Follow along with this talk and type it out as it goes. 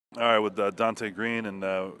All right, with Donte Greene, and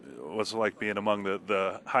what's it like being among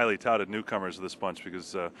the highly touted newcomers of this bunch?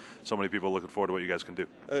 Because so many people are looking forward to what you guys can do.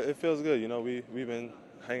 It feels good, we've been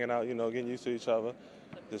hanging out, getting used to each other.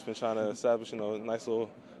 Just been trying to establish, a nice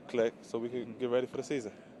little click so we can get ready for the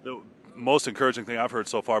season. The most encouraging thing I've heard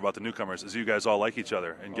so far about the newcomers is you guys all like each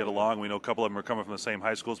other and get along. We know a couple of them are coming from the same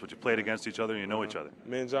high schools, but you played against each other and you know each other.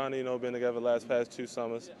 Me and Johnny, been together past 2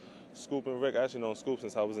 summers. Scoop and Rick, I actually known Scoop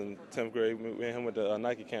since I was in 10th grade. Me and him went to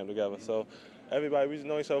Nike camp together. So everybody, we just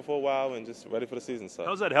know each other for a while and just ready for the season. So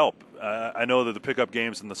how does that help? I know that the pickup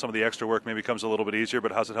games and some of the extra work maybe comes a little bit easier,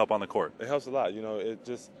 but how's it help on the court? It helps a lot. It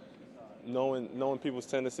just knowing people's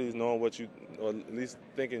tendencies, knowing what you, or at least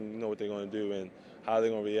thinking, what they're going to do and how they're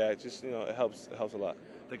going to react. Just it helps a lot.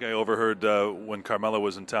 I think I overheard when Carmelo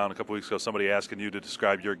was in town a couple weeks ago, somebody asking you to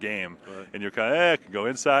describe your game, Right. and you're kind of can go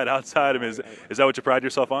inside, outside. I mean, is that what you pride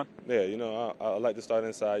yourself on? Yeah, I like to start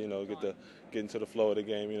inside. Get into the flow of the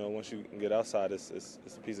game. Once you get outside, it's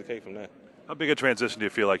a piece of cake from there. How big a transition do you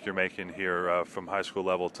feel like you're making here from high school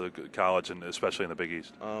level to college, and especially in the Big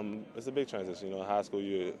East? It's a big transition. High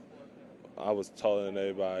school, I was taller than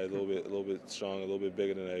everybody, a little bit stronger, a little bit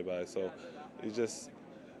bigger than everybody. So it's just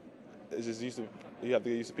you have to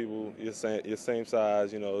get used to people your same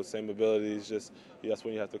size, same abilities. That's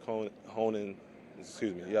when you have to hone in.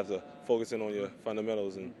 Excuse me. You have to focus in on your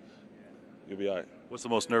fundamentals, and you'll be all right. What's the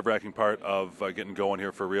most nerve-wracking part of getting going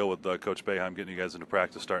here for real with Coach Boeheim getting you guys into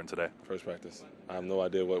practice starting today? First practice. I have no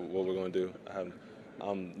idea what we're going to do.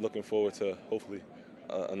 I'm looking forward to hopefully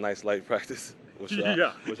a nice light practice, which I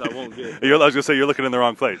won't get. I was going to say you're looking in the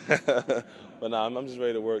wrong place. But no, I'm just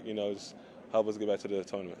ready to work. Just help us get back to the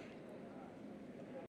tournament.